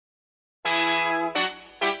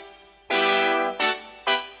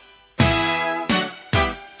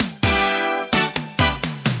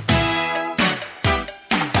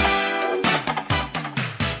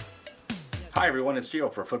Hi everyone, it's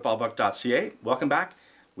Gio for footballbook.ca. Welcome back.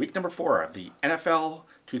 Week number 4 of the NFL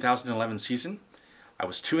 2011 season. I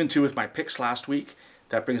was 2-2 with my picks last week.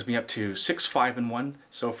 That brings me up to 6-5-1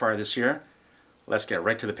 so far this year. Let's get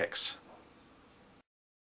right to the picks.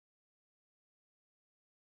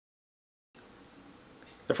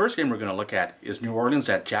 The first game we're going to look at is New Orleans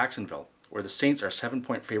at Jacksonville, where the Saints are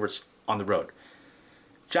 7-point favorites on the road.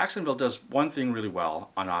 Jacksonville does one thing really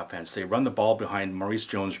well on offense. They run the ball behind Maurice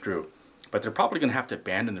Jones-Drew. But they're probably going to have to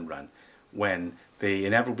abandon the run when they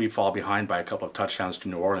inevitably fall behind by a couple of touchdowns to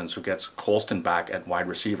New Orleans, who gets Colston back at wide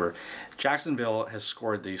receiver. Jacksonville has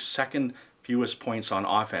scored the second fewest points on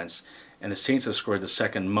offense, and the Saints have scored the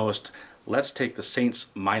second most. Let's take the Saints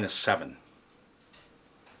 -7.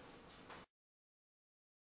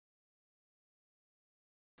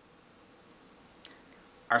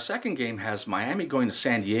 Our second game has Miami going to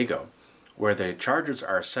San Diego, where the Chargers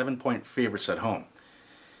are 7-point favorites at home.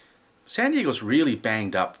 San Diego's really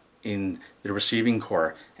banged up in the receiving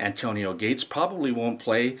core. Antonio Gates probably won't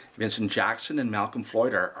play. Vincent Jackson and Malcolm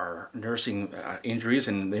Floyd are nursing injuries,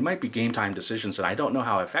 and they might be game time decisions, and I don't know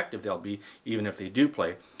how effective they'll be even if they do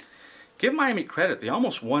play. Give Miami credit. They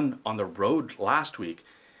almost won on the road last week,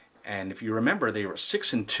 and if you remember, they were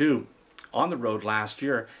 6-2 on the road last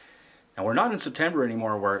year. Now, we're not in September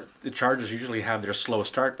anymore where the Chargers usually have their slow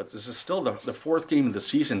start, but this is still the fourth game of the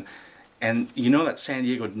season. And you know that San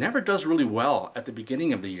Diego never does really well at the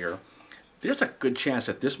beginning of the year. There's a good chance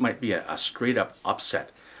that this might be a straight-up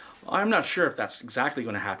upset. I'm not sure if that's exactly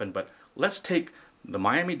going to happen, but let's take the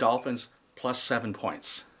Miami Dolphins +7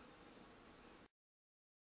 points.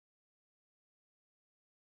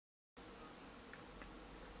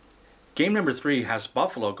 Game number 3 has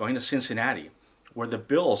Buffalo going to Cincinnati, where the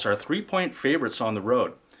Bills are 3-point favorites on the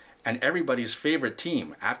road, and everybody's favorite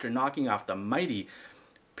team after knocking off the mighty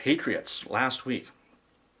Patriots last week.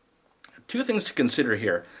 Two things to consider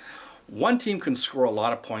here. One team can score a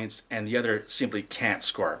lot of points and the other simply can't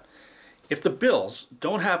score. If the Bills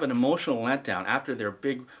don't have an emotional letdown after their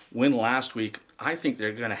big win last week, I think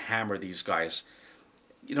they're going to hammer these guys.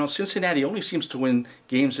 You know, Cincinnati only seems to win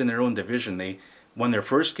games in their own division. They won their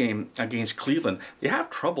first game against Cleveland. They have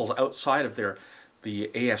trouble outside of the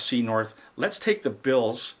AFC North. Let's take the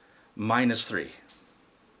Bills -3.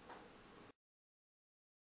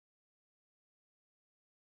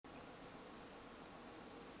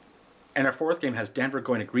 And our fourth game has Denver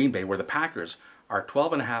going to Green Bay, where the Packers are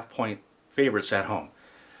 12.5-point favorites at home.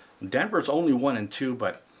 Denver's only 1-2,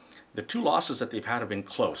 but the two losses that they've had have been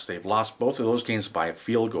close. They've lost both of those games by a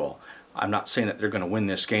field goal. I'm not saying that they're going to win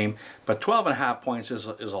this game, but 12.5 points is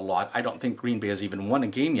a lot. I don't think Green Bay has even won a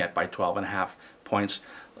game yet by 12.5 points.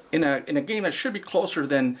 In a game that should be closer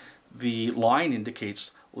than the line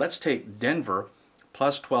indicates, let's take Denver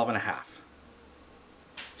 +12.5.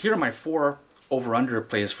 Here are my 4 over-under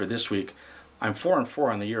plays for this week. I'm 4-4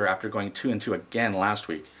 on the year after going 2-2 again last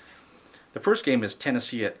week. The first game is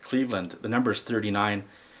Tennessee at Cleveland. The number is 39.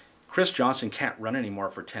 Chris Johnson can't run anymore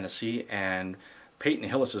for Tennessee, and Peyton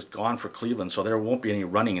Hillis is gone for Cleveland, so there won't be any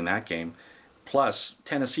running in that game. Plus,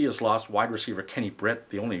 Tennessee has lost wide receiver Kenny Britt,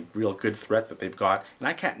 the only real good threat that they've got, and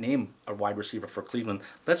I can't name a wide receiver for Cleveland.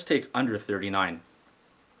 Let's take under 39.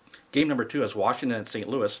 Game number 2 is Washington at St.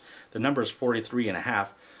 Louis. The number is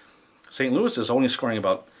 43.5. St. Louis is only scoring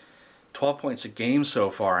about 12 points a game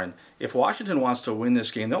so far, and if Washington wants to win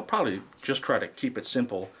this game, they'll probably just try to keep it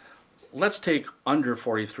simple. Let's take under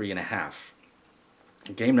 43.5.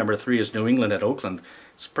 Game number 3 is New England at Oakland.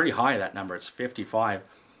 It's pretty high, that number. It's 55.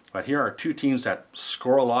 But here are two teams that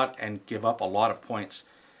score a lot and give up a lot of points.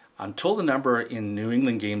 Until the number in New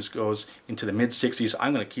England games goes into the mid-60s,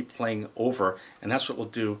 I'm going to keep playing over, and that's what we'll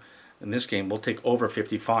do in this game. We'll take over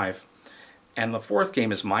 55. And the fourth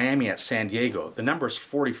game is Miami at San Diego. The number is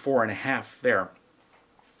 44.5 there.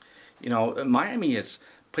 You know, Miami has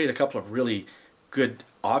played a couple of really good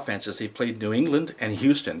offenses. They played New England and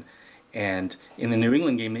Houston. And in the New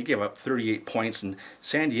England game, they gave up 38 points. And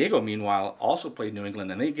San Diego, meanwhile, also played New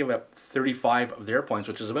England, and they gave up 35 of their points,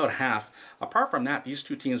 which is about half. Apart from that, these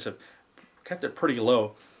two teams have kept it pretty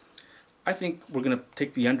low. I think we're going to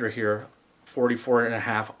take the under here,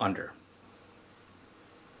 44.5 under.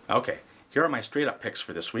 Okay. Here are my straight-up picks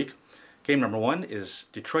for this week. Game number 1 is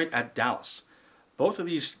Detroit at Dallas. Both of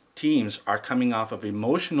these teams are coming off of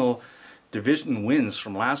emotional division wins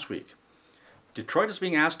from last week. Detroit is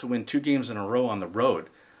being asked to win 2 games in a row on the road,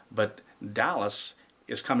 but Dallas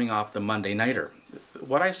is coming off the Monday Nighter.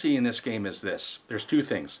 What I see in this game is this. There's 2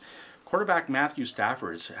 things. Quarterback Matthew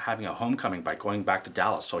Stafford is having a homecoming by going back to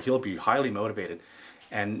Dallas, so he'll be highly motivated.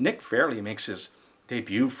 And Nick Fairley makes his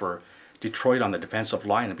debut for Detroit on the defensive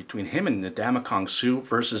line, and between him and Ndamukong Suh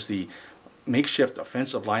versus the makeshift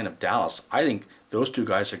offensive line of Dallas. I think those two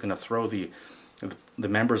guys are going to throw the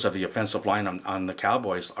members of the offensive line on the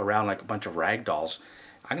Cowboys around like a bunch of rag dolls.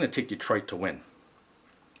 I'm going to take Detroit to win.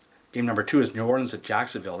 Game number 2 is New Orleans at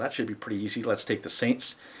Jacksonville. That should be pretty easy. Let's take the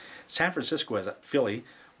Saints. San Francisco is at Philly.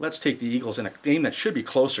 Let's take the Eagles in a game that should be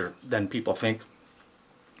closer than people think.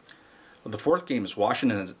 The 4th game is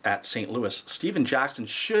Washington at St. Louis. Steven Jackson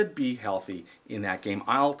should be healthy in that game.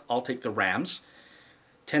 I'll take the Rams.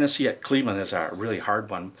 Tennessee at Cleveland is a really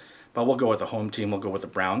hard one, but we'll go with the home team. We'll go with the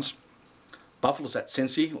Browns. Buffalo's at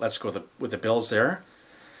Cincy. Let's go with the Bills there.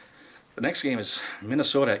 The next game is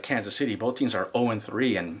Minnesota at Kansas City. Both teams are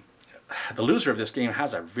 0-3, and the loser of this game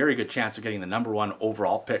has a very good chance of getting the #1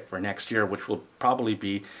 overall pick for next year, which will probably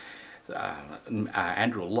be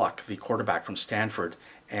Andrew Luck, the quarterback from Stanford.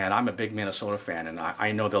 And I'm a big Minnesota fan, and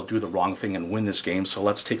I know they'll do the wrong thing and win this game, so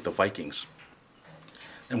let's take the Vikings.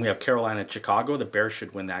 Then we have Carolina at Chicago. The Bears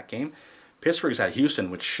should win that game. Pittsburgh's at Houston,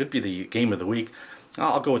 which should be the game of the week.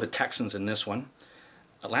 I'll go with the Texans in this one.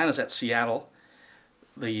 Atlanta's at Seattle.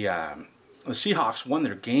 The Seahawks won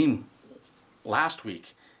their game last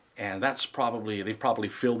week, and they've probably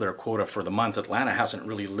filled their quota for the month. Atlanta hasn't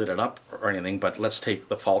really lit it up or anything, but let's take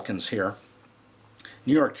the Falcons here.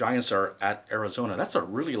 New York Giants are at Arizona. That's a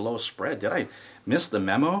really low spread. Did I miss the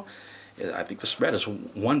memo? I think the spread is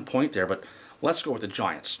 1 point there, but let's go with the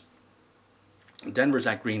Giants. Denver's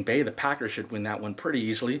at Green Bay. The Packers should win that one pretty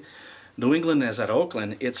easily. New England is at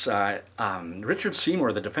Oakland. It's Richard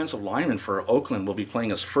Seymour, the defensive lineman for Oakland, will be playing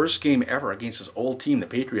his first game ever against his old team, the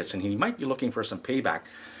Patriots, and he might be looking for some payback.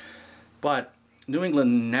 But New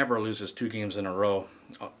England never loses 2 games in a row,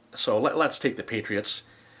 so let's take the Patriots.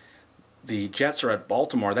 The Jets are at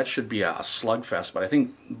Baltimore. That should be a slugfest, but I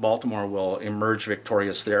think Baltimore will emerge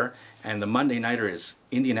victorious there. And the Monday nighter is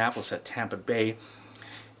Indianapolis at Tampa Bay.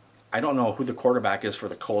 I don't know who the quarterback is for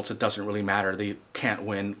the Colts. It doesn't really matter. They can't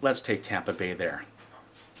win. Let's take Tampa Bay there.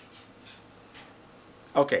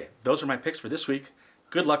 Okay, those are my picks for this week.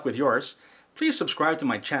 Good luck with yours. Please subscribe to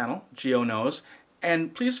my channel, gioknows,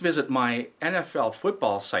 and please visit my NFL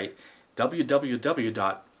football site,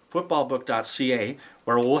 www.footballbook.ca,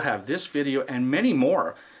 where we'll have this video and many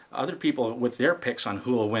more other people with their picks on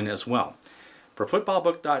who will win as well. For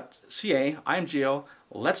footballbook.ca, I'm Gio.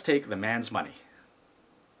 Let's take the man's money.